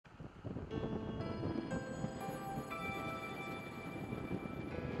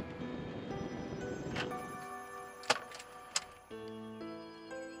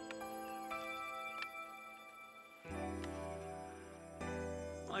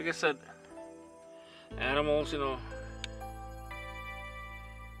like I said, animals, you know.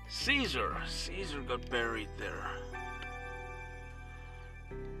 Caesar got buried there.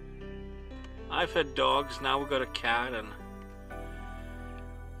 I've had dogs, now we've got a cat, and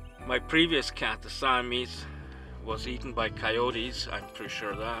my previous cat, the Siamese, was eaten by coyotes, I'm pretty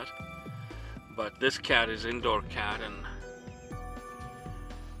sure of that. But this cat is indoor cat, and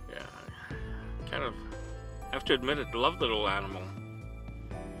yeah, kind of have to admit it, love the little animal.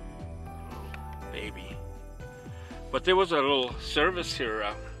 Baby. But there was a little service here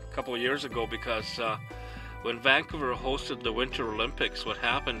a couple of years ago because when Vancouver hosted the Winter Olympics, what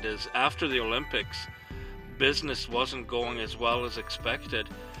happened is after the Olympics, business wasn't going as well as expected.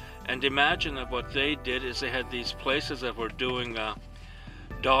 And imagine that what they did is they had these places that were doing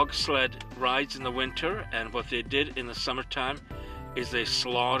dog sled rides in the winter, and what they did in the summertime is they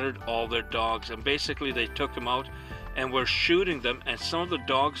slaughtered all their dogs, and basically they took them out and were shooting them, and some of the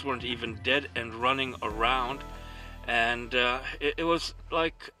dogs weren't even dead and running around, and it was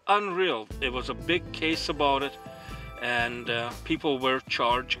like unreal. It was a big case about it, and people were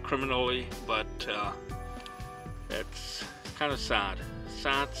charged criminally, but it's kind of sad.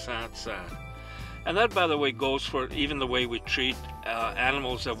 Sad. And that, by the way, goes for even the way we treat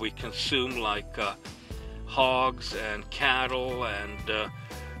animals that we consume, like hogs and cattle and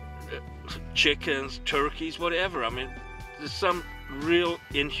chickens, turkeys, whatever. I mean, there's some real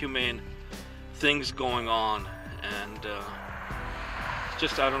inhumane things going on, and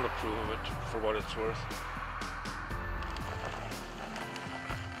just I don't approve of it for what it's worth.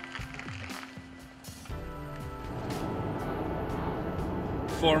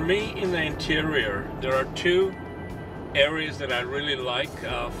 For me, in the interior, there are two areas that I really like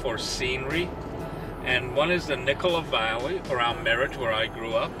for scenery, and one is the Nicola Valley around Merritt, where I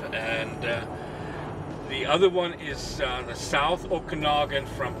grew up, and the other one is the South Okanagan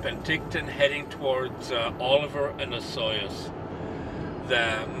from Penticton heading towards Oliver and Osoyoos.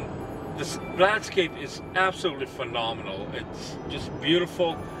 The landscape is absolutely phenomenal. It's just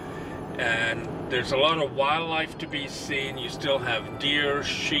beautiful, and there's a lot of wildlife to be seen. You still have deer,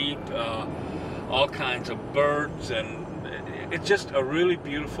 sheep, all kinds of birds, and it's just a really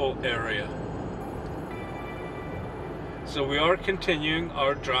beautiful area. So we are continuing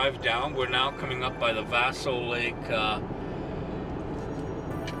our drive down. We're now coming up by the Vassal Lake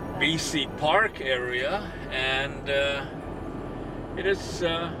BC Park area, and it is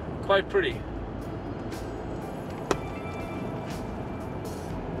quite pretty.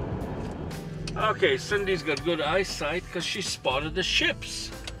 Okay, Cindy's got good eyesight because she spotted the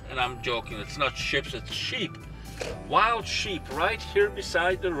ships. And I'm joking, it's not ships, it's sheep. Wild sheep right here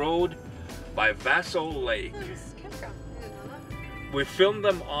beside the road by Vassal Lake. We film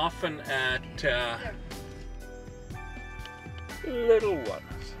them often at little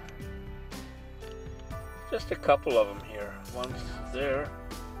ones. Just a couple of them here. One's there,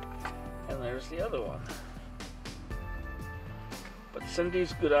 and there's the other one. But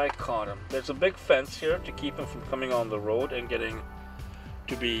Cindy's good eye caught him. There's a big fence here to keep him from coming on the road and getting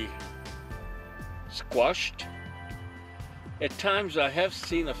to be squashed. At times I have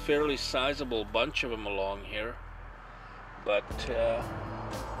seen a fairly sizable bunch of them along here, but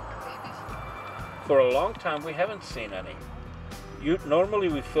for a long time we haven't seen any. Normally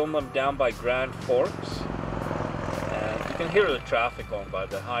we film them down by Grand Forks, and you can hear the traffic going by.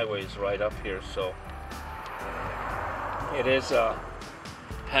 The highway is right up here, so it is a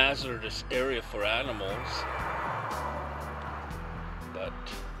hazardous area for animals, but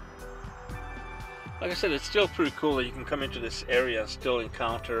like I said, it's still pretty cool that you can come into this area and still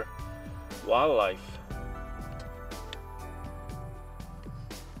encounter wildlife.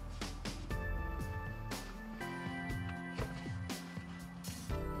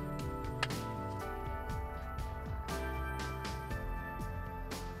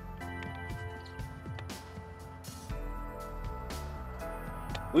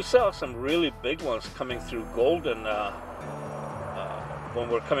 We saw some really big ones coming through Golden when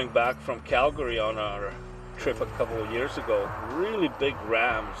we're coming back from Calgary on our trip a couple of years ago. Really big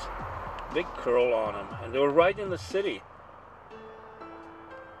rams, big curl on them, and they were right in the city.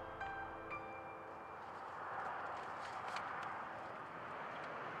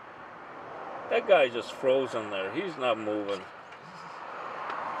 That guy just frozen there. He's not moving.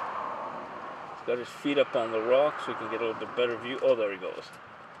 He's got his feet up on the rock so we can get a little bit better view. Oh, there he goes.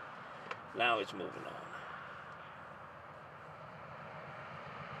 Now he's moving on.